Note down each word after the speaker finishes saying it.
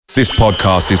This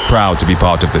podcast is proud to be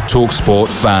part of the TalkSport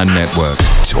Fan Network.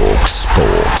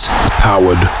 TalkSport.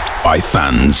 Powered by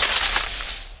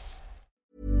fans.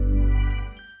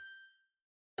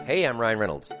 Hey, I'm Ryan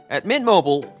Reynolds. At Mint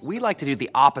Mobile, we like to do the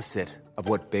opposite of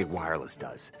what Big Wireless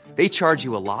does. They charge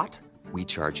you a lot, we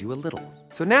charge you a little.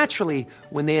 So naturally,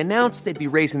 when they announced they'd be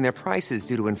raising their prices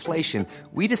due to inflation,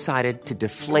 we decided to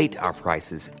deflate our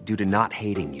prices due to not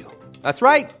hating you. That's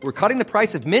right. We're cutting the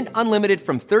price of Mint Unlimited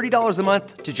from $30 a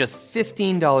month to just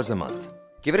 $15 a month.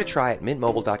 Give it a try at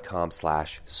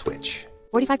mintmobile.com/switch.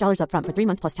 $45 up front for 3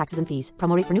 months plus taxes and fees.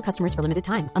 Promo rate for new customers for limited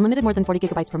time. Unlimited more than 40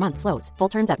 gigabytes per month. Slows full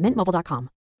terms at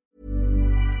mintmobile.com.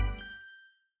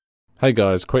 Hey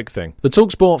guys, quick thing. The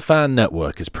TalkSport Fan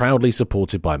Network is proudly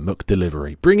supported by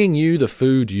McDelivery, bringing you the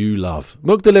food you love.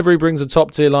 McDelivery brings a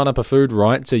top-tier lineup of food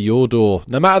right to your door.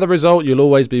 No matter the result, you'll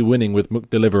always be winning with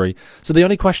McDelivery. So the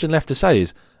only question left to say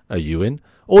is, are you in?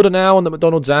 Order now on the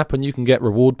McDonald's app and you can get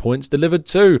reward points delivered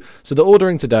too. So the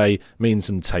ordering today means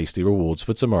some tasty rewards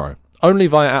for tomorrow. Only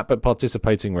via app at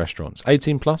participating restaurants.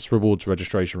 18 plus, rewards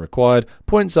registration required.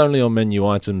 Points only on menu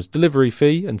items. Delivery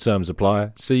fee and terms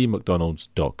apply. See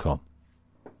mcdonalds.com.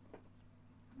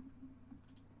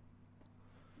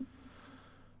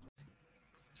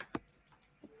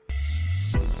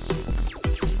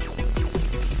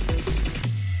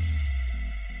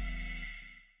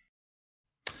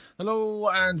 Hello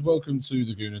and welcome to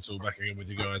the Gooner Talk, back again with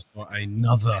you guys for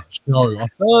another show. Our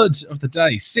third of the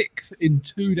day, 6th in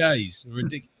 2 days. A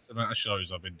ridiculous amount of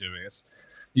shows I've been doing.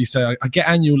 You say I get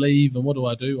annual leave, and what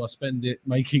do? I spend it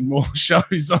making more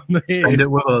shows on the here. And it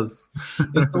was.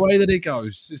 It's the way that it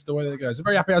goes. I'm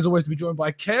very happy as always to be joined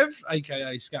by Kev,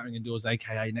 aka Scouting Indoors,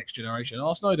 aka Next Generation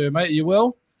Arsenal. How you doing, mate? Are you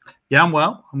well? Yeah, I'm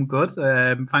well. I'm good.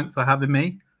 Thanks for having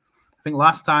me. I think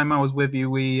last time I was with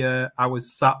you, I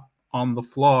was sat on the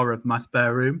floor of my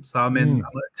spare room. So I'm at a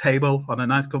table on a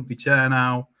nice comfy chair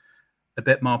now, a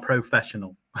bit more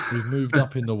professional. We've moved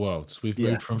up in the world. We've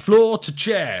moved from floor to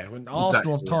chair. When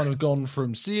Arsenal's kind of gone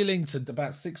from ceiling to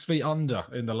about 6 feet under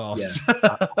in the last.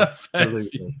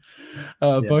 Absolutely.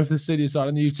 Both the senior side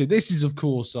and the youth. This is, of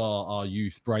course, our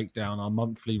youth breakdown, our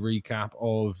monthly recap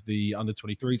of the under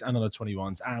 23s and under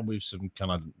 21s, and with some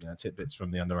kind of tidbits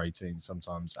from the under 18s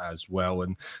sometimes as well.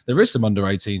 And there is some under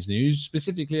 18s news,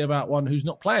 specifically about one who's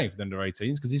not playing for the under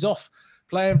 18s because he's off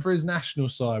playing for his national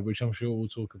side, which I'm sure we'll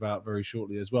talk about very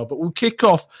shortly as well. But we'll kick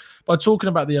off by talking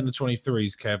about the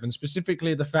under-23s, Kevin,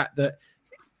 specifically the fact that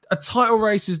a title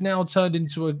race has now turned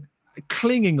into a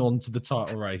clinging on to the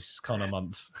title race kind of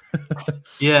month.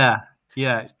 Yeah.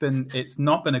 It's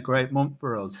not been a great month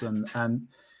for us, and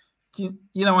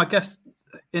I guess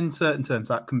in certain terms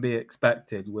that can be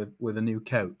expected with a new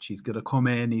coach. He's going to come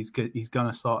in, he's going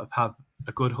to sort of have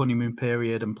a good honeymoon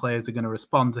period, and players are going to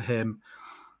respond to him.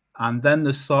 And then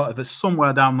there's sort of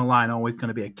somewhere down the line always going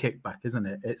to be a kickback, isn't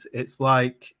it? It's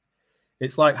like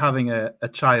having a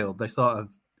child. They sort of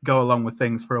go along with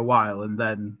things for a while and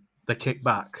then they kick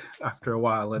back after a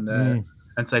while and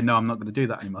say, no, I'm not going to do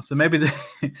that anymore. So maybe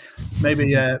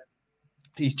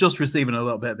he's just receiving a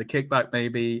little bit of the kickback,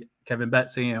 maybe Kevin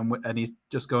Betsy, and he's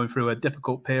just going through a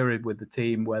difficult period with the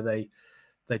team where they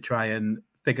try and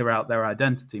figure out their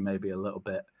identity maybe a little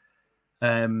bit.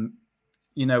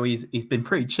 He's been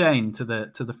pretty chained to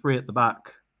the three at the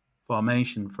back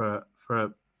formation for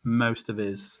most of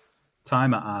his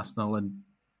time at Arsenal, and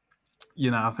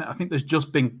I think there's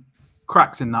just been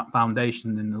cracks in that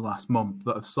foundation in the last month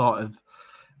that have sort of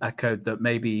echoed that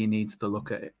maybe he needs to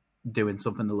look at it, doing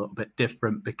something a little bit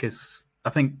different, because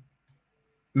I think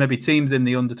maybe teams in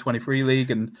the under 23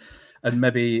 league and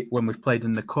maybe when we've played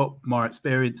in the cup, more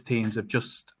experienced teams have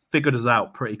just figured us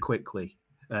out pretty quickly.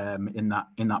 In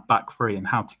that back three and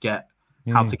how to get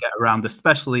around,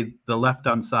 especially the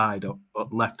left-hand side or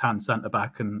left-hand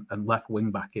centre-back and left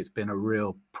wing-back. It's been a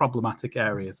real problematic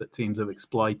areas that teams have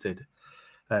exploited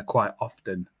quite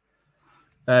often.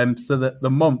 So that the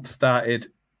month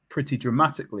started pretty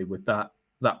dramatically with that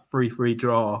 3-3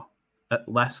 draw at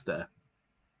Leicester,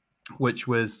 which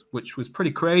was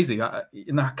pretty crazy. I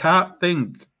can't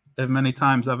think of many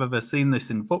times I've ever seen this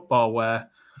in football where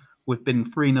we've been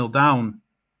 3-0 down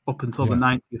up until the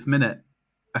 90th minute.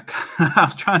 I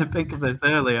was trying to think of this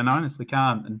earlier, and I honestly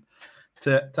can't. And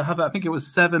to have, I think it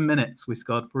was 7 minutes, we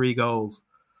scored 3 goals,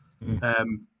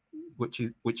 which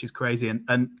is crazy.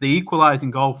 And the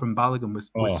equalising goal from Balogun was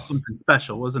something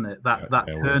special, wasn't it? That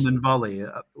turn and volley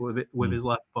with his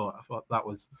left foot. I thought that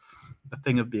was a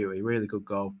thing of beauty. Really good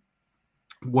goal,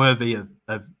 worthy of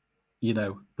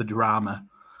the drama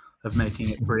of making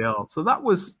it 3-3. So that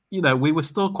was, we were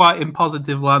still quite in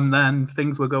positive land then.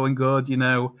 Things were going good,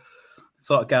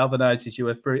 sort of galvanizes you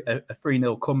a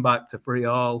 3-0 comeback to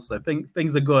 3-3. So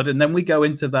things are good. And then we go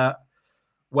into that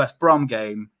West Brom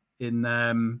game in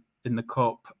the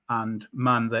cup, and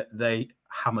man, they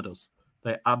hammered us.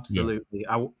 They absolutely.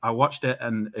 Yeah. I watched it,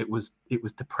 and it was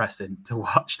depressing to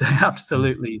watch. They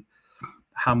absolutely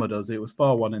hammered us. It was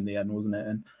 4-1 in the end, wasn't it?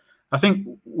 And I think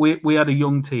we had a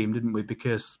young team, didn't we?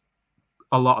 Because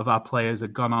a lot of our players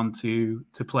had gone on to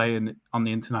play on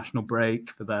the international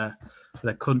break for their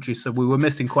country, so we were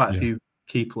missing quite a few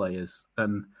key players,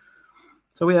 and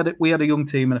so we had a young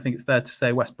team. And I think it's fair to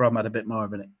say West Brom had a bit more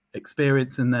of an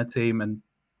experience in their team, and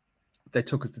they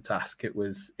took us to task. It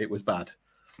was bad.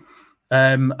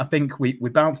 I think we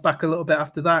bounced back a little bit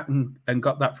after that and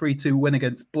got that 3-2 win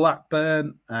against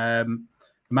Blackburn.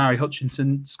 Mari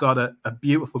Hutchinson scored a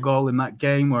beautiful goal in that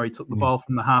game where he took the ball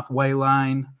from the halfway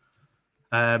line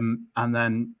and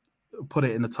then put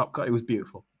it in the top corner. It was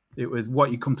beautiful. It was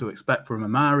what you come to expect from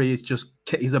Amari.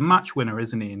 He's a match winner,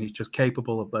 isn't he? And he's just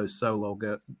capable of those solo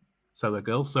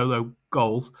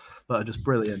goals that are just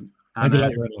brilliant. Maybe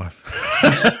like real life.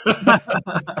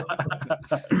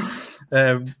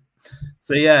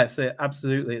 So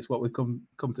absolutely, it's what we've come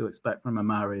to expect from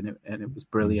Amari, and it was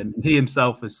brilliant. And he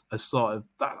himself has sort of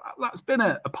that's been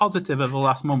a positive of the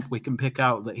last month. We can pick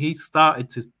out that he started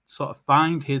to sort of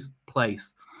find his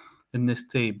place in this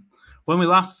team. When we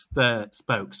last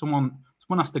spoke, someone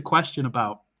asked a question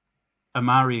about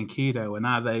Amari and Kido and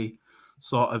how they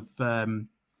sort of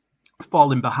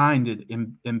falling behind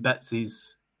in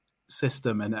Betsy's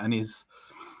system and his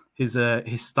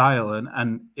style,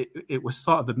 and it was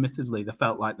sort of admittedly they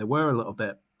felt like they were a little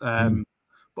bit,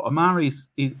 but Amari's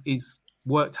he's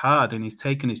worked hard and he's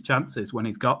taken his chances when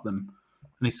he's got them,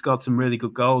 and he's scored some really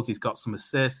good goals. He's got some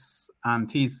assists,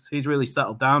 and he's really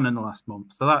settled down in the last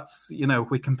month. So that's,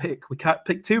 we can't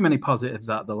pick too many positives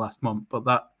out of the last month, but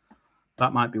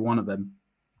that might be one of them.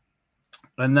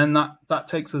 And then that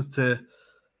takes us to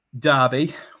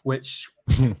Derby, which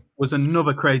was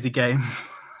another crazy game.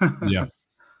 Yeah.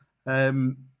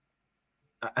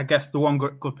 I guess the one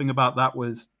good thing about that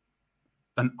was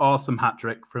an awesome hat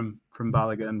trick from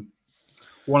Balogun.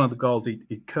 One of the goals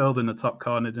he curled in the top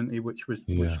corner, didn't he? Which was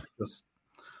just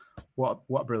what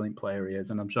a brilliant player he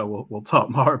is, and I'm sure we'll talk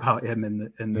more about him in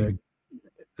the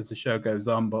as the show goes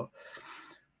on. But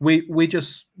we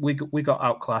got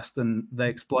outclassed, and they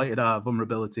exploited our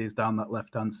vulnerabilities down that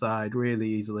left hand side really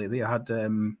easily. They had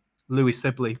Louis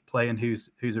Sibley playing, who's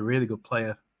a really good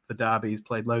player for Derby. He's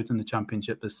played loads in the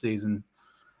Championship this season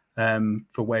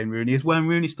for Wayne Rooney. Is Wayne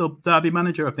Rooney still Derby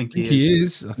manager? I think he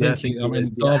is. I think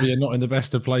Derby are not in the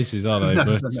best of places, are they?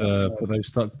 But they've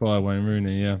stuck by Wayne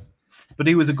Rooney, yeah. But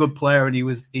he was a good player, and he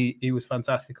was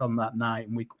fantastic on that night,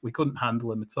 and we couldn't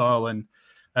handle him at all. And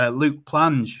Luke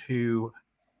Plange, who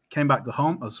came back to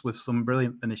haunt us with some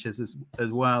brilliant finishes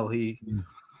as well. He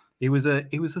was a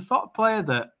sort of player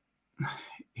that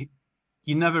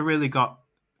he never really got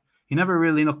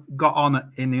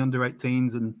on in the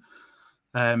under-18s, and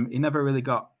he never really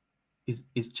got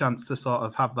his chance to sort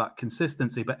of have that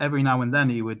consistency. But every now and then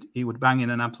he would bang in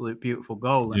an absolute beautiful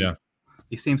goal. And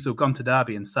he seems to have gone to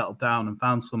Derby and settled down and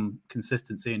found some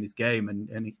consistency in his game,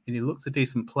 and he looks a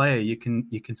decent player. You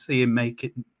can see him make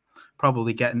it,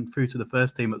 probably getting through to the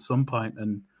first team at some point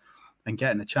and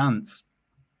getting a chance.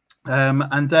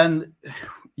 And then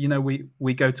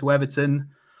we go to Everton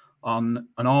on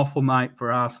an awful night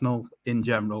for Arsenal in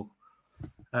general.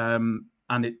 And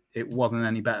it wasn't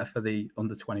any better for the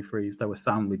under-23s. They were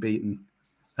soundly beaten.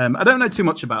 I don't know too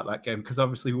much about that game because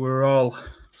obviously we were all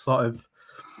sort of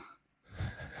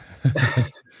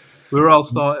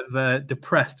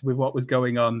depressed with what was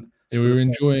going on. Yeah, we were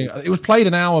enjoying. It was played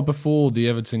an hour before the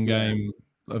Everton game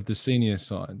of the senior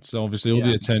side, so obviously all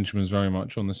the attention was very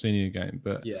much on the senior game.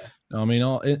 But I mean,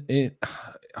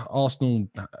 Arsenal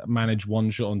managed one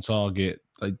shot on target.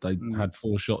 They had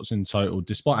 4 shots in total,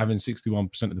 despite having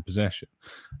 61% of the possession.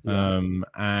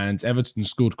 And Everton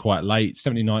scored quite late,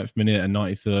 79th minute and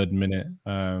 93rd minute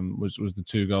was the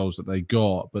 2 goals that they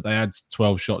got. But they had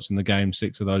 12 shots in the game,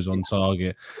 6 of those on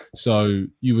target. So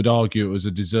you would argue it was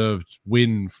a deserved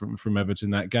win from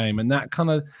Everton that game. And that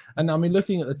and I mean,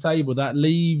 looking at the table, that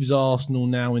leaves Arsenal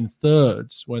now in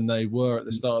 3rd when they were at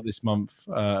the start of this month.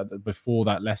 Before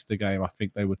that Leicester game, I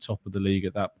think they were top of the league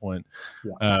at that point.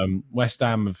 West Ham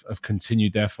Ham have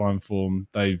continued their fine form.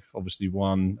 They've obviously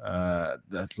won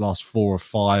the last 4 or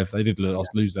 5. They did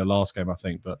lose their last game, I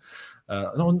think, but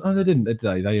no, they didn't, did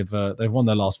they? They've won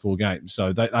their last 4 games,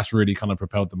 so that's really kind of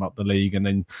propelled them up the league. And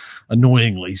then,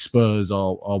 annoyingly, Spurs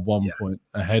are 1 point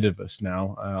ahead of us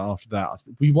now. After that,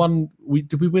 we won.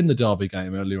 Did we win the Derby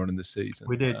game earlier on in the season?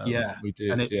 We did, we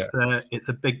did, and it's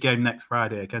a big game next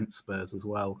Friday against Spurs as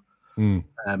well.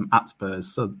 At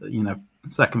Spurs, so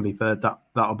second v third,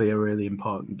 that'll be a really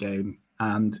important game.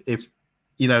 And if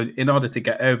in order to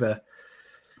get over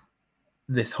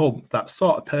this hump, that's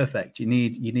sort of perfect. You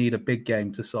need a big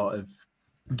game to sort of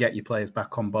get your players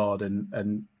back on board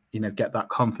and get that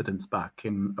confidence back.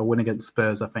 And a win against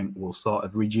Spurs, I think, will sort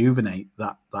of rejuvenate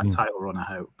that title run, I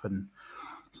hope, and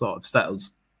sort of set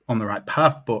us on the right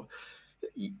path. But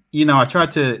I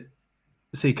tried to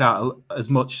seek out as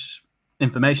much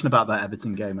information about that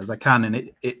Everton game as I can, and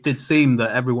it did seem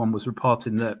that everyone was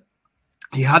reporting that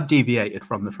he had deviated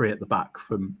from the 3 at the back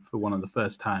for one of the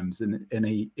first times, and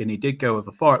he did go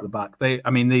over 4 at the back.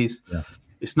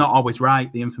 It's not always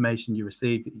right. The information you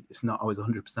receive, it's not always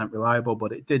 100% reliable,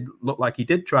 but it did look like he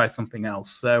did try something else.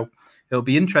 So it'll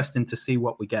be interesting to see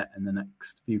what we get in the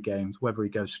next few games, whether he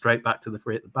goes straight back to the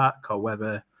 3 at the back or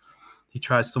whether he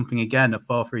tries something again, a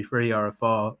 4-3-3 or a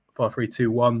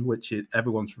 4-3-2-1, which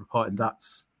everyone's reporting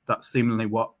that's seemingly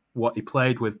what he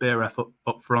played with Beref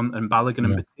up front and Balogun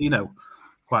and Patino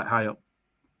quite high up.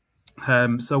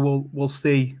 So we'll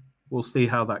see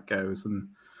how that goes, and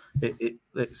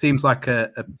it seems like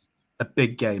a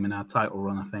big game in our title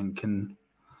run, I think. And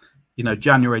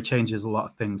January changes a lot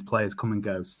of things. Players come and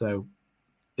go, so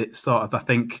it's sort of, I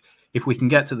think, if we can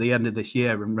get to the end of this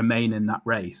year and remain in that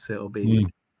race, it'll be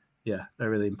a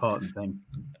really important thing.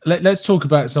 Let's talk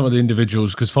about some of the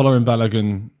individuals, because following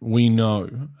Balogun, we know.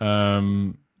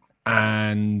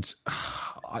 And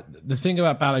the thing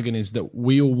about Balogun is that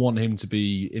we all want him to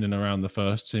be in and around the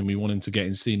first team. We want him to get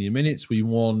in senior minutes. We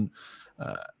want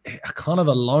a kind of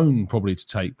a loan probably to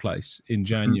take place in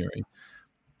January.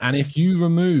 And if you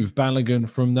remove Balogun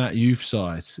from that youth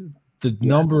side, the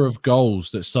number of goals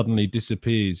that suddenly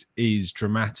disappears is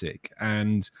dramatic.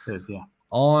 And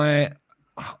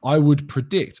I would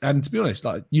predict, and to be honest,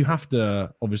 like, you have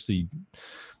to obviously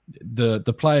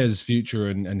the player's future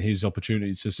and his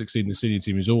opportunity to succeed in the senior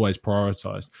team is always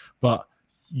prioritized. But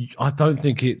I don't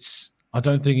think it's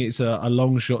a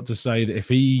long shot to say that if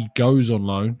he goes on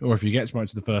loan or if he gets promoted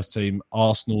to the first team,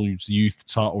 Arsenal's youth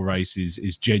title race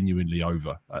is genuinely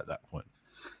over at that point.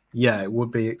 Yeah, it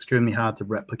would be extremely hard to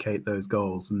replicate those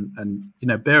goals. And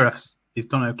Beref, he's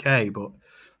done okay, but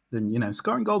then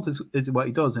scoring goals is what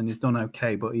he does, and he's done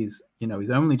okay. But he's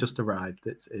only just arrived.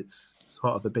 It's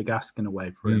sort of a big ask in a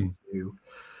way for him to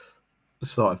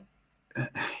sort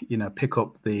of pick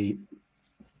up the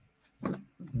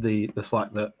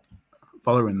slack that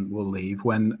following will leave.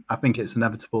 When I think it's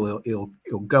inevitable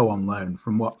he'll go on loan.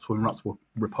 From what's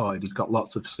reported, he's got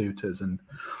lots of suitors, and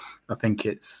I think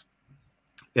it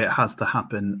has to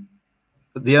happen.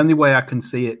 But the only way I can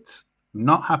see it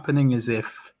not happening is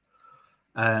if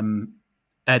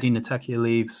Eddie Nketiah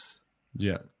leaves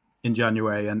in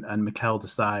January and Mikel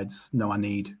decides, no, I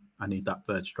need that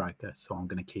third striker, so I'm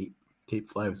going to keep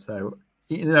Flores. So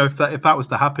if that was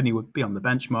to happen, he would be on the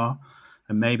bench more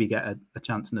and maybe get a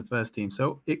chance in the first team.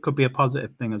 So it could be a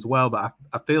positive thing as well. But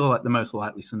I feel like the most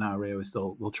likely scenario is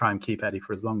they'll try and keep Eddie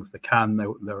for as long as they can.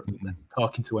 They're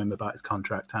talking to him about his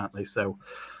contract, aren't they? So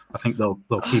I think they'll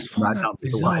keep him right down to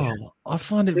the wire. I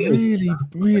find it really,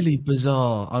 really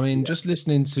bizarre. I mean, just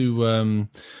listening to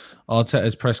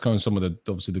Arteta's press conference, some of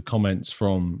the comments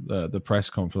from the press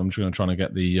conference. I'm just going to try to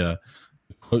get the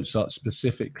quotes up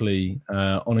specifically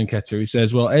on Nketiah. He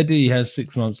says, well, Eddie has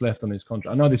 6 months left on his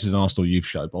contract. I know this is an Arsenal youth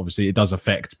show, but obviously it does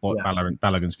affect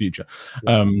Balogun's future.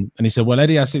 And he said, well,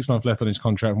 Eddie has 6 months left on his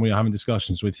contract, and we are having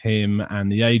discussions with him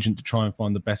and the agent to try and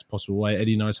find the best possible way.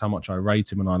 Eddie knows how much I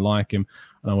rate him and I like him,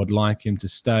 and I would like him to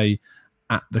stay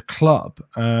at the club.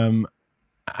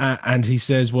 And he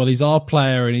says, well, he's our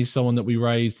player and he's someone that we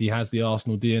raised. He has the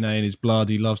Arsenal DNA in his blood.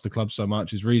 He loves the club so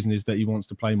much. His reason is that he wants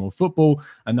to play more football,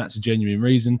 and that's a genuine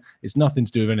reason. It's nothing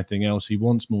to do with anything else. He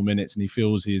wants more minutes and he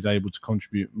feels he is able to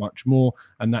contribute much more,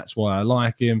 and that's why I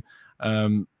like him.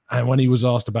 And when he was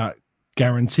asked about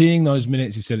guaranteeing those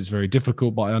minutes, he said it's very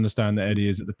difficult, but I understand that Eddie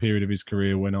is at the period of his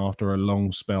career when, after a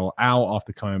long spell out,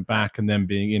 after coming back and then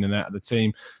being in and out of the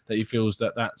team, that he feels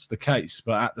that that's the case.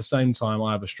 But at the same time,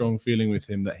 I have a strong feeling with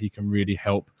him that he can really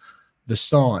help the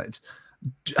side.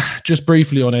 Just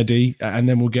briefly on Eddie, and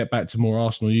then we'll get back to more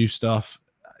Arsenal youth stuff.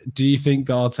 Do you think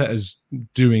that Arteta's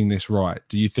doing this right?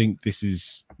 Do you think this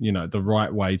is, the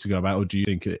right way to go about it, or do you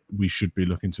think we should be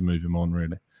looking to move him on,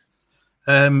 really?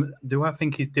 Do I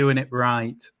think he's doing it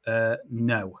right?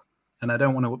 No. And I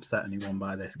don't want to upset anyone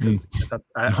by this because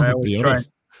I always try and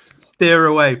steer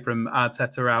away from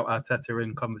Arteta out, Arteta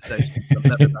in conversations.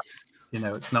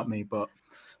 It's not me, but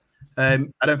I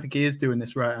don't think he is doing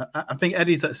this right. I think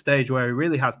Eddie's at a stage where he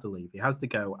really has to leave. He has to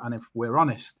go. And if we're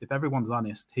honest, if everyone's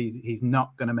honest, he's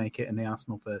not going to make it in the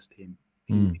Arsenal first team.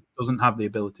 He doesn't have the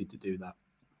ability to do that.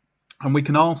 And we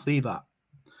can all see that.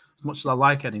 As much as I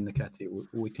like Eddie Nketiah,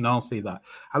 we can all see that.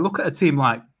 I look at a team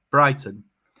like Brighton,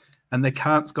 and they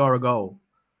can't score a goal.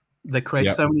 They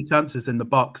create so many chances in the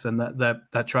box, and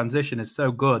their transition is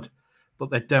so good, but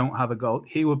they don't have a goal.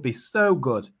 He would be so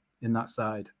good in that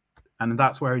side, and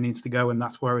that's where he needs to go, and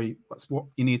that's what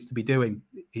he needs to be doing.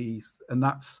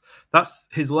 That's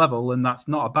his level, and that's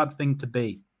not a bad thing to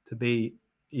be.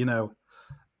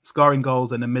 Scoring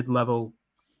goals in a mid-level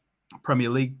Premier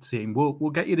League team will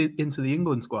get you into the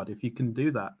England squad if you can do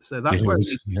that. So that's where he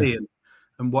needs to be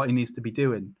and what he needs to be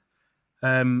doing.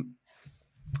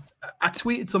 I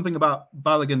tweeted something about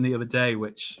Balogun the other day,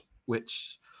 which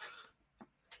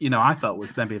I felt was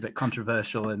maybe a bit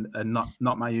controversial and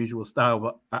not my usual style.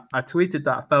 But I tweeted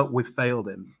that I felt we failed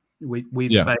him. We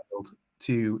failed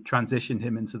to transition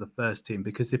him into the first team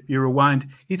because if you rewind,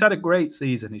 he's had a great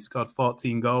season. He scored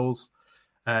 14 goals.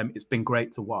 It's been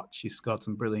great to watch. He's scored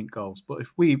some brilliant goals. But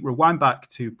if we rewind back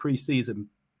to pre-season,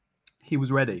 he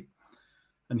was ready.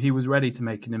 And he was ready to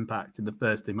make an impact in the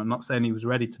first team. I'm not saying he was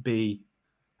ready to be,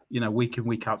 week in,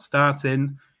 week out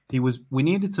starting. We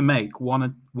needed to make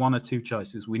one or two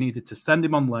choices. We needed to send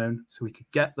him on loan so we could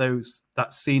get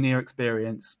that senior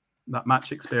experience, that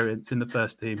match experience in the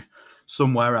first team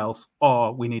somewhere else,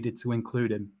 or we needed to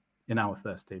include him in our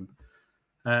first team.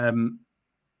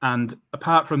 And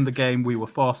apart from the game we were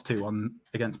forced to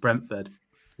against Brentford,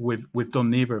 we've done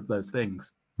neither of those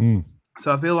things.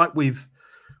 So I feel like we've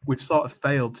sort of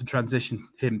failed to transition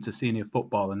him to senior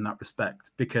football in that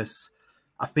respect because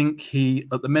I think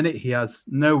at the minute he has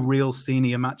no real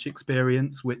senior match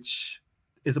experience, which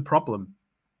is a problem.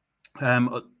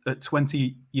 At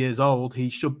 20 years old, he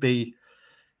should be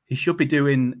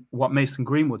doing what Mason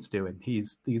Greenwood's doing.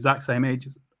 He's the exact same age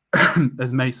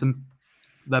as Mason.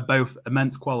 They're both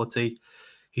immense quality.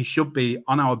 He should be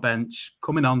on our bench,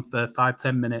 coming on for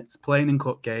 5-10 minutes, playing in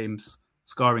cup games,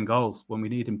 scoring goals when we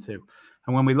need him to.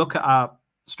 And when we look at our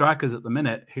strikers at the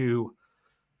minute who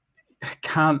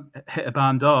can't hit a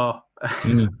barn door,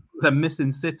 they're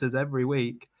missing sitters every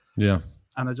week. Yeah.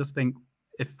 And I just think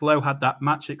if Flo had that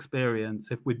match experience,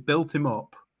 if we built him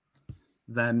up,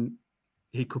 then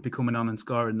he could be coming on and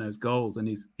scoring those goals, and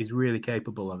he's really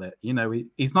capable of it.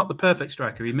 He's not the perfect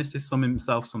striker. He misses some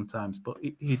himself sometimes, but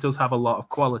he does have a lot of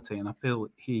quality, and I feel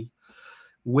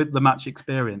with the match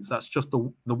experience, that's just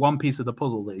the one piece of the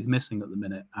puzzle that he's missing at the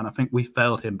minute, and I think we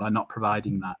failed him by not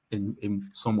providing that in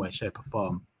some way, shape, or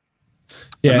form.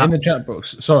 Yeah, in the chat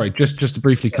box, sorry, just to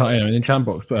briefly cut in the chat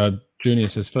box, Junior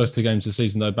says first two games of the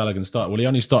season though Balogun started. Well, he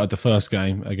only started the first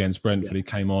game against Brentford. He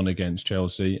came on against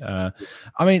Chelsea.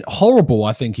 Horrible,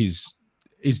 I think, is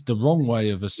the wrong way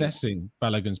of assessing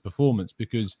Balogun's performance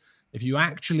because if you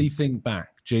actually think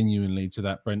back genuinely to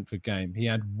that Brentford game, he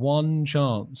had one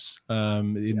chance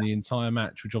in the entire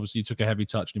match, which obviously took a heavy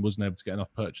touch and he wasn't able to get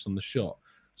enough purchase on the shot.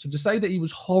 So to say that he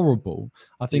was horrible,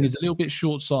 I think is a little bit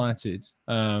short-sighted.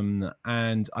 And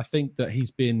I think that he's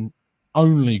been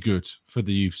only good for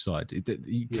the youth side.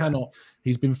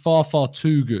 He's been far, far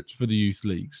too good for the youth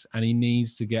leagues, and he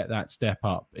needs to get that step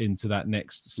up into that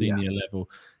next senior level.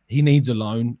 He needs a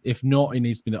loan. If not, he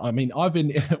needs to be.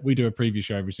 We do a preview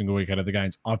show every single weekend of the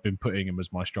games. I've been putting him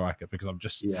as my striker because I'll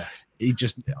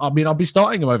be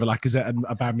starting him over Lacazette and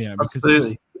Aubameyang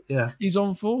because he's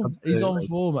on form. Absolutely. He's on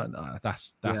form, and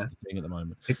that's the thing at the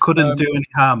moment. It couldn't do any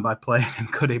harm by playing him,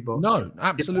 could he? But no,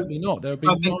 absolutely not. There would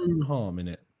be no harm in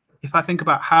it. If I think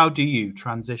about how do you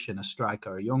transition a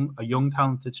striker, a young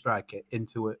talented striker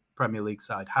into a Premier League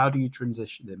side, how do you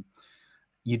transition him?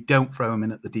 You don't throw him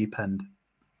in at the deep end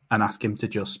and ask him to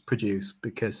just produce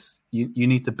because you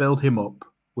need to build him up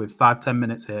with 5-10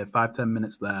 minutes here, 5-10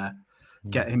 minutes there,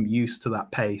 get him used to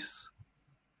that pace,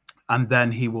 and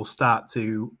then he will start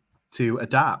to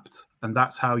adapt. And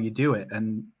that's how you do it.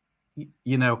 And,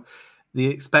 the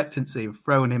expectancy of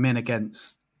throwing him in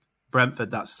against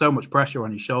Brentford, that's so much pressure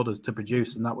on his shoulders to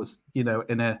produce. And that was, in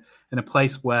a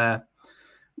place where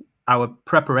our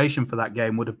preparation for that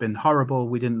game would have been horrible.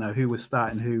 We didn't know who was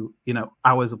starting who,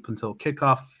 hours up until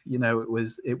kickoff.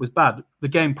 It was bad. The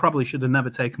game probably should have never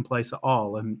taken place at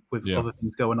all. And with other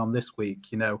things going on this week,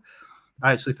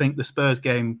 I actually think the Spurs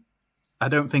game, I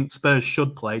don't think Spurs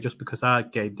should play just because our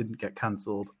game didn't get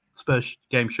cancelled. Spurs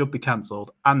game should be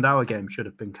cancelled and our game should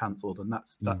have been cancelled. And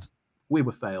that's we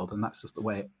were failed, and that's just the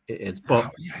way it is.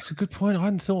 But yeah, it's a good point. I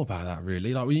hadn't thought about that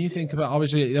really. Like when you think about,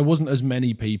 obviously, there wasn't as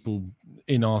many people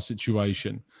in our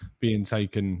situation being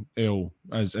taken ill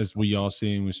as we are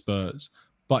seeing with Spurs.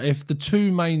 But if the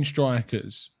two main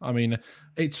strikers, I mean,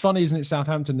 it's funny, isn't it?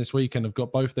 Southampton this weekend have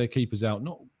got both their keepers out,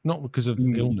 not because of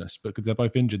illness, but because they're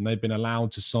both injured. And they've been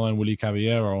allowed to sign Willy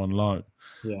Caballero on loan.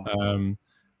 yeah.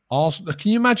 Arsenal,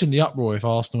 can you imagine the uproar if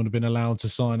Arsenal had been allowed to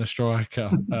sign a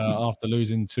striker after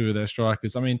losing two of their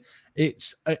strikers? I mean,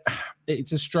 it's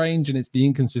a strange and it's the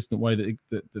inconsistent way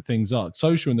that things are.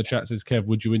 Social in the chat says, Kev,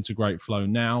 would you integrate Flo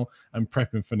now and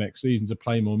prep him for next season to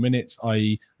play more minutes,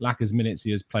 i.e. lack as minutes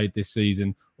he has played this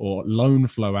season, or loan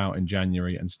Flo out in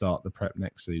January and start the prep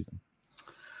next season?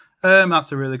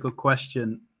 That's a really good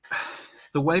question.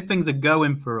 The way things are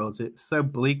going for us, it's so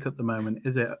bleak at the moment,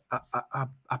 is it?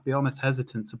 I'd be honest,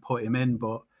 hesitant to put him in.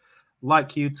 But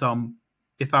like you, Tom,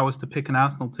 if I was to pick an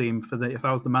Arsenal team if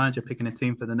I was the manager picking a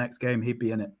team for the next game, he'd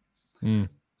be in it.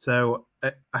 So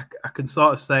I can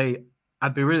sort of say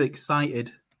I'd be really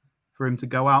excited for him to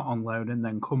go out on loan and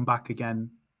then come back again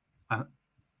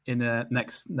in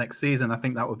next season. I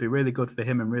think that would be really good for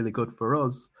him and really good for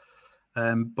us.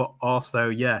 But also,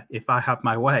 yeah, if I had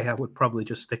my way, I would probably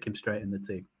just stick him straight in the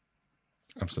team.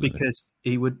 Absolutely. Because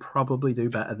he would probably do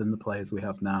better than the players we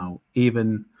have now.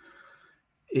 Even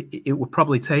it would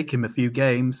probably take him a few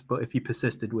games, but if you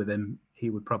persisted with him, he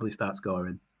would probably start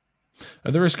scoring.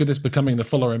 At the risk of this becoming the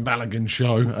Fuller and Balogun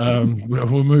show,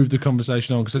 we'll move the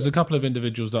conversation on because there's a couple of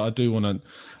individuals that I do want to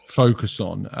focus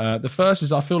on. The first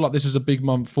is I feel like this is a big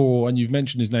month for, and you've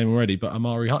mentioned his name already, but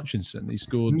Amari Hutchinson. He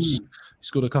scored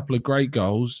a couple of great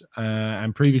goals.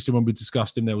 And previously when we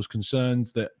discussed him, there was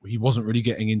concerns that he wasn't really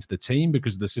getting into the team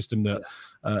because of the system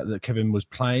that Kevin was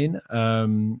playing.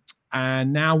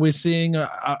 And now we're seeing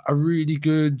a really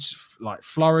good,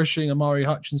 flourishing Amari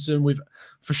Hutchinson with,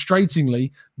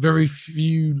 frustratingly, very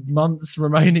few months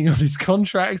remaining on his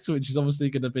contract, which is obviously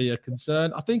going to be a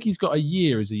concern. I think he's got a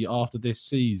year, after this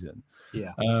season?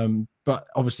 Yeah. But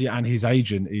obviously, and his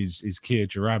agent is Kia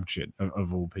Jarabchin,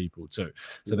 of all people too.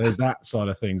 So there's that side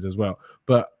of things as well.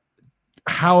 But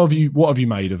what have you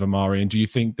made of Amari? And do you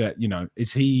think that,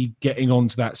 is he getting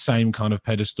onto that same kind of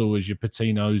pedestal as your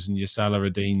Patinos and your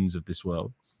Salahadines of this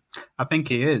world? I think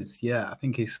he is, yeah. I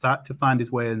think he's starting to find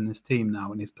his way in this team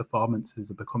now and his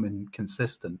performances are becoming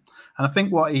consistent. And I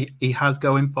think what he has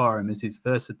going for him is his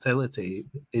versatility,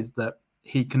 is that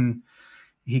he can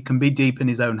be deep in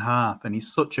his own half, and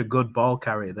he's such a good ball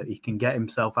carrier that he can get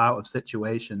himself out of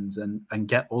situations and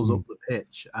get us up the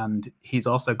pitch. And he's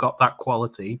also got that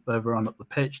quality further on up the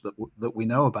pitch that we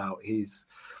know about. His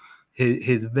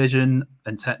vision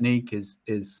and technique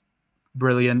is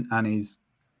brilliant, and he's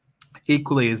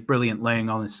equally as brilliant laying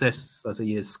on assists as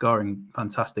he is scoring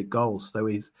fantastic goals. So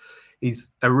he's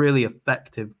a really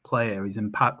effective player. He's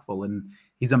impactful and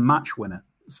he's a match winner.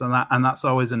 So that's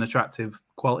always an attractive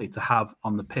quality to have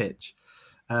on the pitch.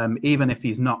 Even if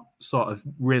he's not sort of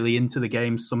really into the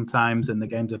game sometimes and the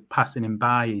games are passing him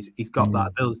by, he's got that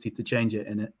ability to change it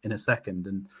in a second.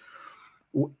 And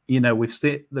we've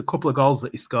seen the couple of goals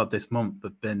that he scored this month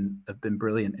have been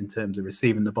brilliant in terms of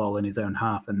receiving the ball in his own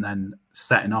half and then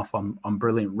setting off on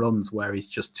brilliant runs where he's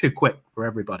just too quick for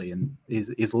everybody, and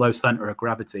his low center of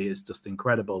gravity is just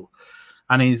incredible.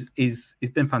 And he's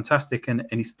been fantastic, and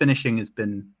his finishing has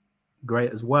been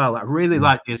great as well. I really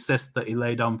like the assist that he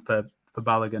laid on for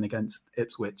Balogun against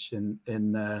Ipswich in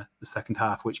the second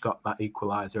half, which got that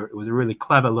equaliser. It was a really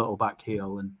clever little back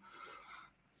heel, and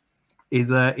he's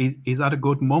had a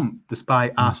good month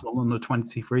despite Arsenal under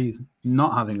 23s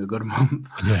not having a good month.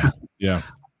 Yeah.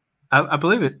 I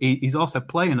believe it. He's also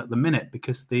playing at the minute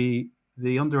because the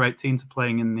under 18s are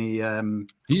playing in the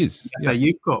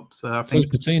Youth Cup. So I think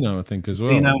Patino, I think, as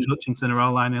well. Patino and Hutchinson are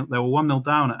all lining up. They were 1-0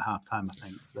 down at halftime, I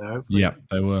think. So yeah,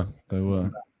 they were.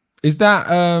 Is that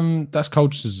that's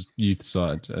Colchester's youth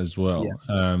side as well?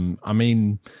 Yeah. I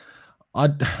mean,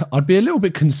 I'd be a little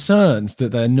bit concerned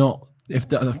that they're not.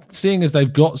 Seeing as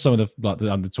they've got some of the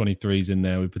under 23s in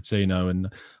there with Patino and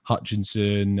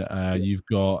Hutchinson, you've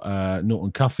got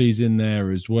Norton Cuffey's in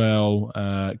there as well.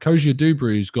 Kozia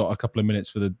Dubrew's got a couple of minutes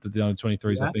for the under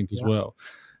 23s, I think, as well.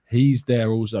 He's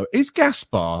there also. Is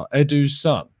Gaspar Edu's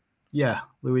son? Yeah,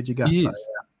 Luigi Gaspar. He is.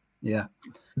 Yeah.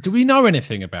 Do we know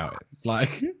anything about it?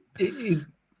 Like, he's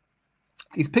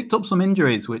picked up some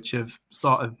injuries which have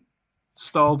sort of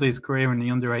stalled his career in the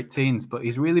under 18s, but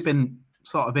he's really been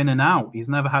sort of in and out. He's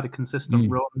never had a consistent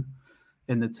run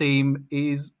in the team.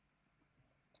 He's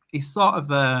sort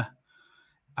of I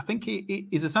think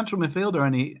he's a central midfielder,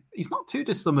 and he's not too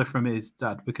dissimilar from his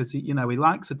dad because he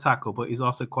likes to tackle, but he's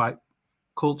also quite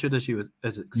cultured as you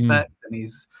expect,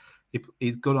 and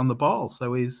he's good on the ball.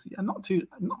 So he's not too.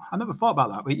 I never thought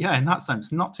about that, but yeah, in that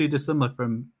sense, not too dissimilar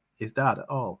from his dad at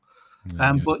all.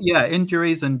 But yeah,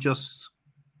 injuries and just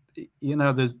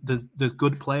there's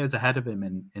good players ahead of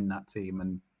him in that team,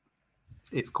 and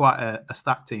it's quite a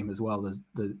stacked team as well.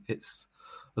 There's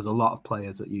a lot of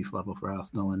players at youth level for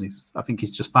Arsenal, and I think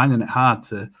he's just finding it hard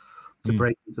to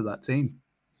break into that team.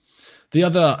 The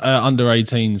other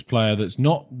under-18s player that's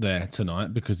not there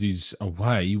tonight because he's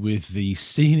away with the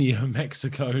senior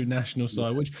Mexico national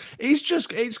side, which is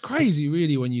it's crazy,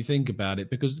 really, when you think about it,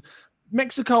 because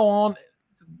Mexico aren't,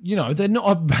 they're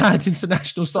not a bad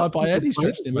international side by any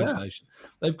stretch of the imagination.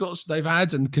 Yeah. They've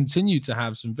had and continue to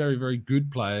have some very, very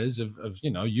good players of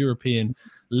European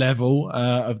level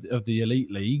of the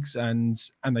elite leagues, and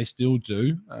they still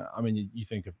do. You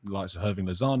think of the likes of Irving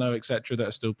Lozano, etc., that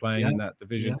are still playing in that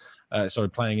division.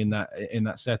 Playing in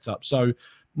that setup. So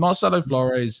Marcelo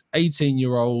Flores,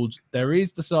 18-year-old. There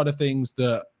is the side of things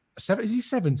that. Is he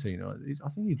 17? I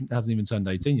think he hasn't even turned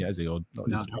 18 yet, has he? Or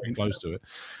he's very close to it.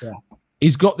 Yeah.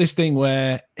 He's got this thing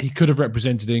where he could have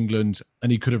represented England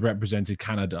and he could have represented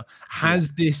Canada.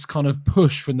 Has this kind of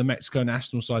push from the Mexico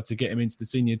national side to get him into the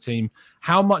senior team,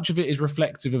 how much of it is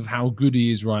reflective of how good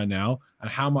he is right now, and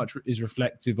how much is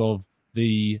reflective of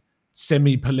the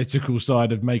semi-political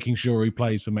side of making sure he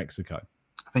plays for Mexico?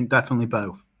 I think definitely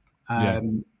both.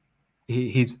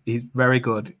 He's very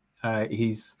good.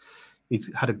 He's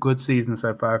had a good season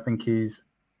so far. I think he's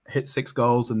hit 6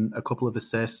 goals and a couple of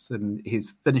assists, and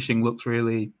his finishing looks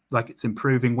really like it's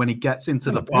improving when he gets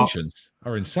into the box.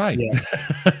 Are insane.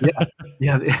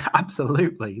 Yeah,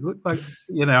 absolutely. It looks like,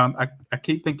 I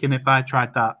keep thinking if I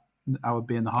tried that, I would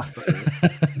be in the hospital.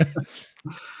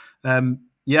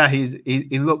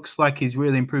 He looks like he's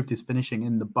really improved his finishing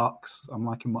in the box. I'm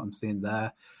liking what I'm seeing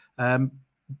there.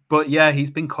 But yeah,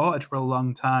 he's been courted for a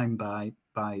long time by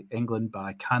England,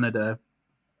 by Canada,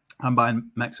 and by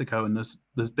Mexico, and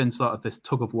there's been sort of this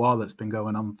tug of war that's been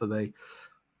going on for the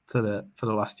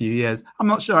last few years. I'm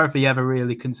not sure if he ever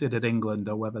really considered England,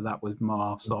 or whether that was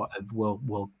more sort of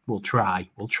we'll try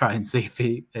and see if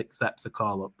he accepts a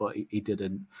call up, but he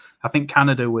didn't. I think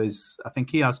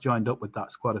he has joined up with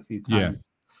that squad a few times,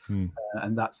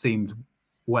 and that seemed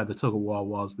where the tug of war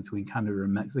was between Canada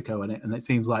and Mexico, and it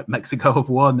seems like Mexico have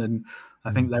won, and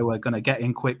I think they were going to get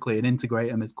in quickly and integrate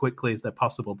him as quickly as they're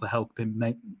possible to help him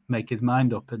make his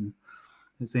mind up, and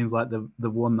it seems like they've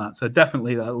won that. So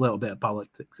definitely a little bit of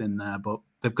politics in there, but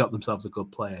they've got themselves a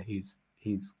good player. He's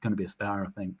going to be a star,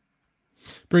 I think.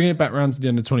 Bringing it back round to the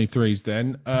under-23s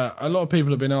then, a lot of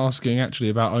people have been asking actually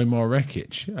about Omar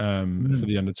Rekic for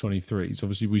the under-23s.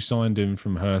 Obviously, we signed him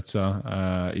from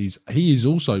Hertha. He's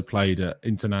also played at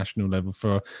international level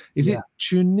for, is it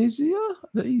Tunisia?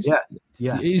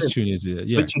 Yeah. It is Tunisia,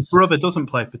 yeah. But his brother doesn't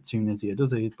play for Tunisia,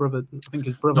 does he? I think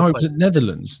his brother No, it was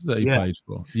Netherlands that he played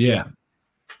for. Yeah.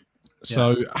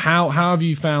 So how have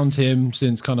you found him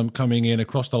since kind of coming in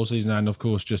across the whole season, and of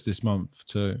course just this month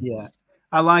too? Yeah.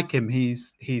 I like him.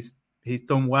 He's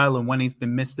done well, and when he's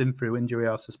been missing through injury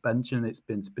or suspension, it's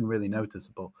been really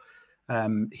noticeable.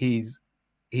 He's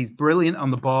brilliant on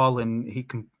the ball, and he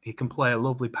can play a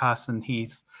lovely pass, and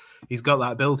he's got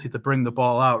that ability to bring the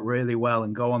ball out really well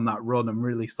and go on that run and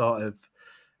really sort of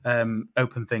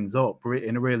open things up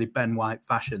in a really Ben White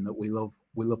fashion that we love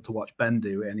to watch Ben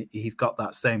do, and he's got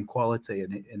that same quality,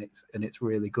 and it's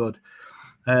really good.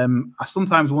 I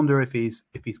sometimes wonder if he's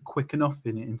quick enough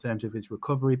in terms of his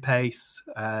recovery pace,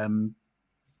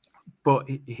 but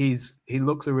he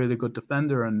looks a really good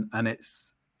defender, and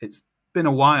it's been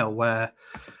a while where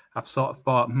I've sort of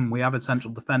thought, we have a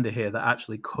central defender here that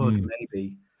actually could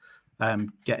maybe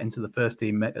get into the first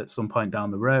team at some point down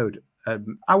the road.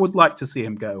 I would like to see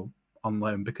him go on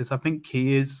loan, because I think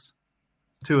he is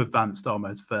too advanced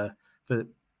almost for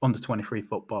under 23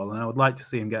 football, and I would like to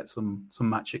see him get some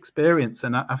match experience.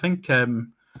 And I think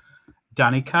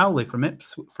Danny Cowley from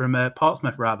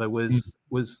Portsmouth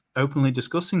was openly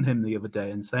discussing him the other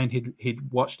day and saying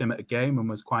he'd watched him at a game and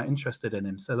was quite interested in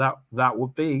him. So that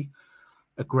would be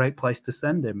a great place to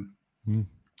send him.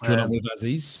 Join up with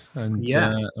Aziz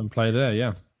and play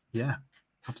there. Yeah,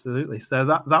 absolutely. So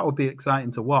that would be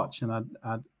exciting to watch, and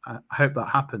I hope that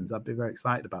happens. I'd be very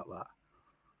excited about that.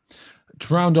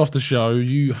 To round off the show,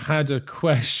 you had a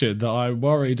question that I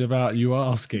worried about you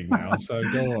asking now. So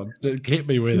go on, hit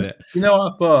me with it. You know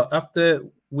what I thought? After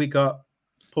we got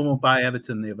pummeled by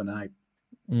Everton the other night,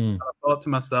 I thought to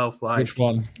myself, like... Which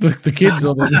one? The kids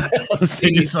or the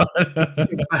senior side?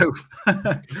 Both.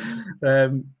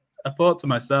 I thought to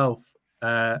myself,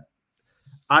 I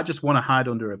just want to hide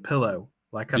under a pillow.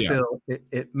 Like, I feel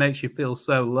it makes you feel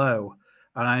so low.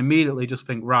 and I immediately just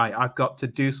think, right, I've got to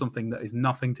do something that is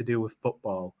nothing to do with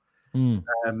football. And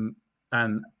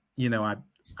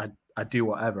I do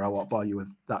whatever. I won't bore you with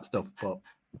that stuff, but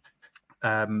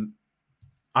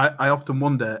I often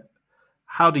wonder,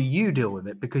 how do you deal with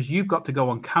it? Because you've got to go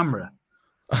on camera.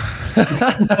 I've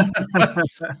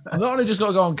not only just got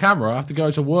to go on camera, I have to go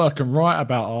to work and write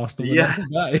about Arsenal the next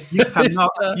day.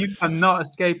 You cannot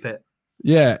escape it.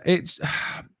 Yeah,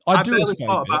 I do barely escape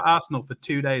thought it. about Arsenal for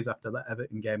 2 days after that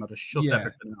Everton game. I just shut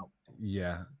everything out.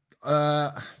 Yeah.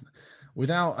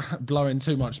 Without blowing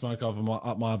too much smoke up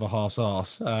my other half's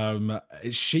arse,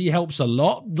 she helps a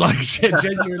lot. Like,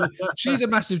 genuinely, she's a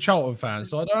massive Charlton fan,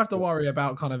 so I don't have to worry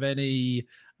about kind of any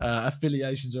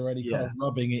affiliations or any kind of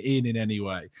rubbing it in any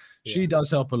way. She does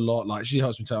help a lot. Like, she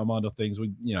helps me take my mind off things.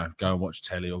 We, go and watch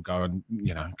telly or go and,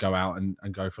 go out and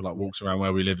go for like walks around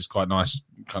where we live. Is quite nice,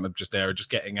 kind of just area, just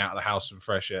getting out of the house and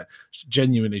fresh air.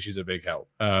 Genuinely, she's a big help.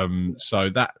 So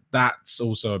that's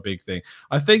also a big thing.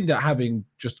 I think that having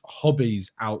just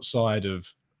hobbies outside of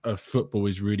football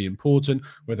is really important,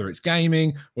 whether it's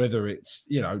gaming, whether it's,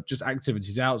 just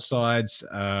activities outside,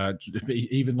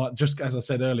 even like, just as I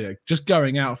said earlier, just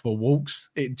going out for walks.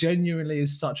 It genuinely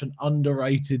is such an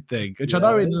underrated thing, which I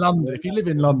know in London, if you live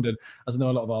in London, as I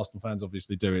know a lot of Arsenal fans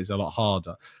obviously do, it's a lot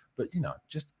harder. But,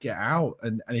 just get out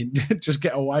and just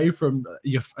get away from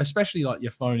especially like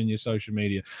your phone and your social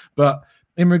media. But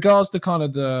in regards to kind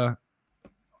of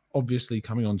obviously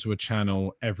coming onto a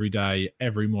channel every day,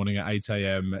 every morning at 8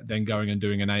 a.m., then going and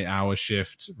doing an 8-hour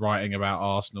shift, writing about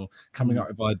Arsenal, coming up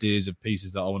with ideas of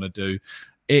pieces that I want to do.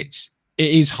 It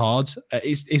is hard.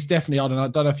 It's definitely, I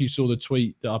don't know if you saw the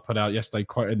tweet that I put out yesterday,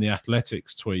 quoting the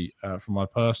Athletics tweet from my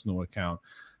personal account,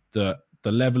 that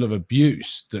the level of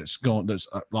abuse that's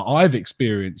like I've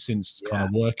experienced since kind of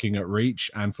working at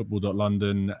Reach and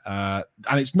Football.London. And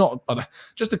it's not,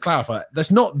 just to clarify,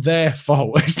 that's not their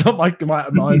fault. It's not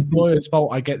my employer's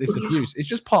fault I get this abuse. It's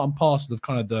just part and parcel of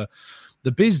kind of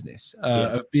the business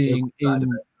of being in.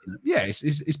 Yeah,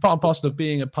 it's part and parcel of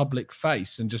being a public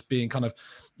face and just being kind of,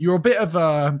 you're a bit of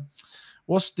a,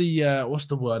 what's the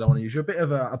word I want to use? You're a bit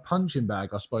of a punching bag,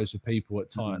 I suppose, for people at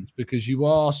times, because you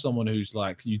are someone who's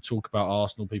like, you talk about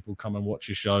Arsenal, people come and watch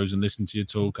your shows and listen to you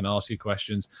talk and ask you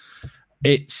questions.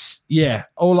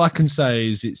 All I can say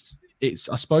is it's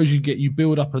I suppose you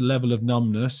build up a level of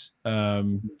numbness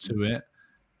to it,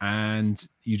 and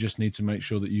you just need to make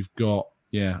sure that you've got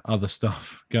other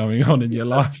stuff going on in your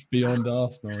life beyond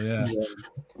Arsenal.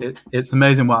 It's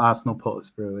amazing what Arsenal put us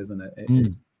through, isn't it?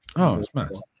 It's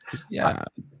mad.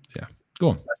 Go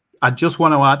on. I just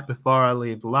want to add before I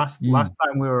leave. Last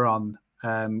time we were on,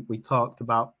 we talked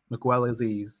about Miguel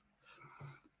Aziz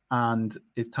and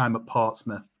his time at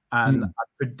Portsmouth, and I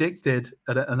predicted,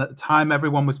 and at the time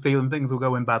everyone was feeling things were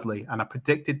going badly, and I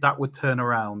predicted that would turn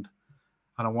around.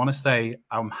 And I want to say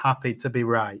I'm happy to be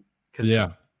right,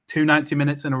 because 2 90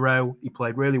 minutes in a row, he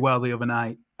played really well the other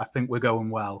night. I think we're going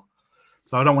well,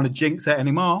 so I don't want to jinx it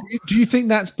anymore. Do you think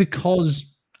that's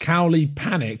because Cowley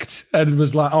panicked and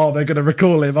was like, "Oh, they're going to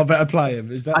recall him. I better play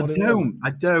him"? Is that what it was?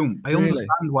 I don't. I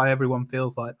understand why everyone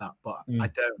feels like that, but I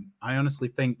don't. I honestly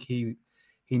think he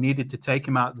needed to take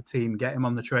him out of the team, get him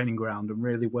on the training ground, and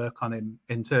really work on him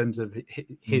in terms of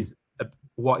his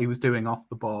what he was doing off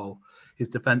the ball, his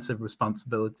defensive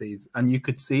responsibilities, and you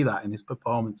could see that in his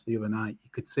performance the other night. You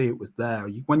could see it was there.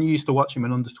 When you used to watch him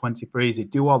in under-23s, he'd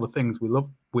do all the things we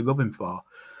love him for.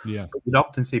 Yeah, but you'd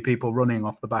often see people running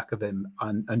off the back of him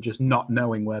and just not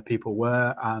knowing where people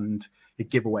were, and he'd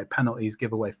give away penalties,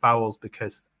 give away fouls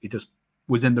because he just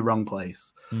was in the wrong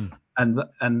place. And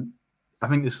I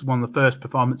think this is one of the first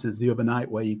performances the other night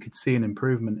where you could see an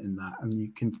improvement in that, and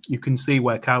you can see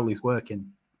where Cowley's working.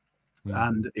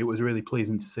 And it was really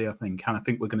pleasing to see, I think. And I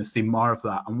think we're going to see more of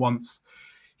that. And once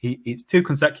it's 2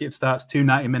 consecutive starts, 2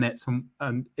 90 minutes.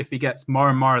 And if he gets more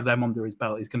and more of them under his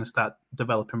belt, he's going to start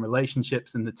developing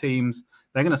relationships in the teams.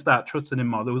 They're going to start trusting him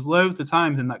more. There was loads of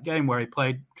times in that game where he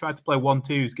tried to play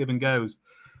 1-2s, give and goes,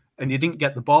 and he didn't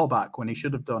get the ball back when he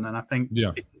should have done. And I think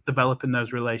it's developing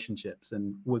those relationships.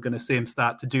 And we're going to see him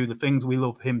start to do the things we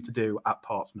love him to do at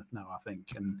Portsmouth now, I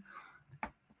think. And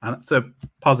it's a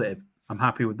positive. I'm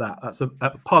happy with that. That's a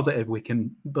positive we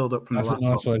can build up from. That's the last a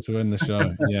nice way to end the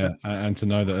show. And to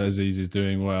know that Aziz is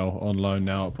doing well on loan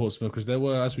now at Portsmouth, because there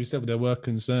were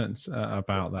concerns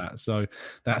about that. So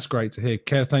that's great to hear.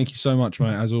 Kev, thank you so much,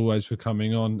 mate, as always, for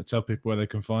coming on. Tell people where they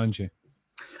can find you.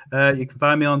 You can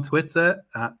find me on Twitter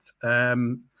at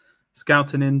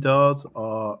Scouting Indoors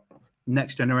or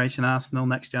Next Generation Arsenal,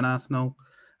 Next Gen Arsenal.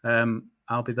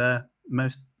 I'll be there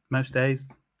most days.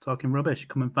 talking rubbish.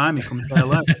 Come and find me. Come and say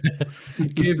hello.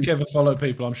 Give Kev a follow,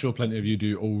 people. I'm sure plenty of you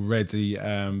do already.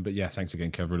 But yeah, thanks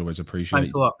again, Kev. Really always appreciate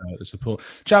Thanks a lot. The support.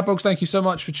 Chat box, thank you so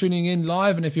much for tuning in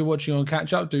live. And if you're watching on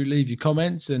catch up, do leave your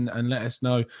comments and let us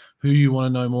know who you want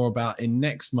to know more about in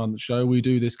next month's show. We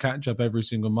do this catch up every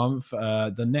single month.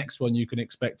 The next one you can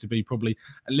expect to be probably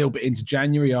a little bit into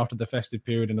January after the festive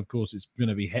period. And of course, it's going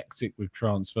to be hectic with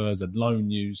transfers and loan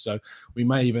news. So we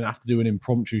may even have to do an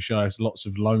impromptu show as lots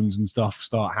of loans and stuff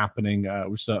start happening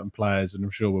with certain players. And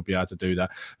I'm sure we'll be able to do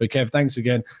that. But Kev, thanks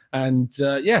again. And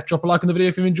yeah, drop a like on the video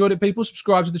if you've enjoyed it, people.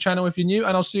 Subscribe to the channel if you're new.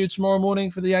 And I'll see you tomorrow morning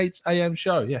for the 8 a.m.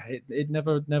 show. Yeah, it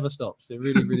never stops. It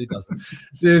really, really doesn't.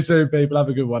 See you soon, people. Have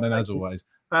a good one. And as always,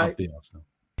 Bye. up the Arsenal.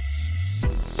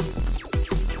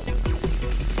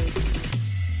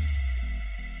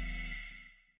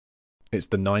 It's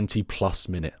the 90-plus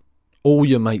minute. All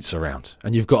your mates around,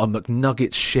 and you've got a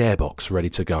McNuggets share box ready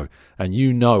to go, and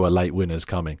you know a late winner's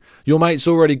coming. Your mate's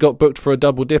already got booked for a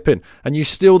double dipping, and you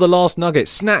steal the last nugget,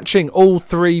 snatching all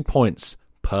 3 points.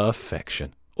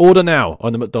 Perfection. Order now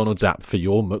on the McDonald's app for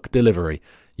your McDelivery.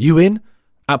 You in?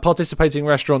 At participating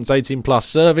restaurants, 18 plus,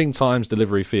 serving times,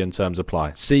 delivery fee and terms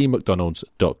apply. See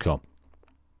mcdonalds.com.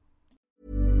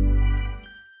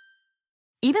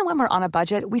 Even when we're on a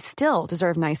budget, we still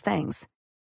deserve nice things.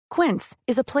 Quince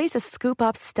is a place to scoop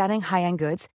up stunning high-end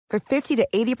goods for 50 to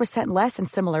 80% less than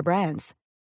similar brands.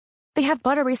 They have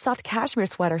buttery soft cashmere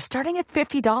sweaters starting at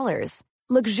 $50,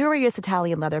 luxurious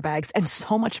Italian leather bags, and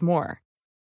so much more.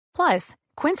 Plus,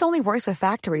 Quince only works with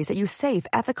factories that use safe,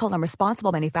 ethical, and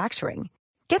responsible manufacturing.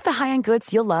 Get the high-end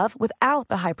goods you'll love without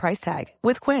the high price tag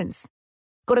with Quince.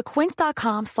 Go to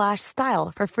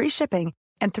quince.com/style for free shipping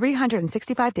and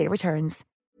 365-day returns.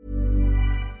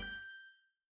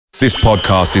 This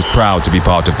podcast is proud to be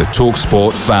part of the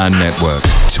TalkSport Fan Network.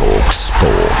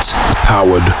 TalkSport.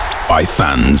 Powered by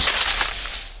fans.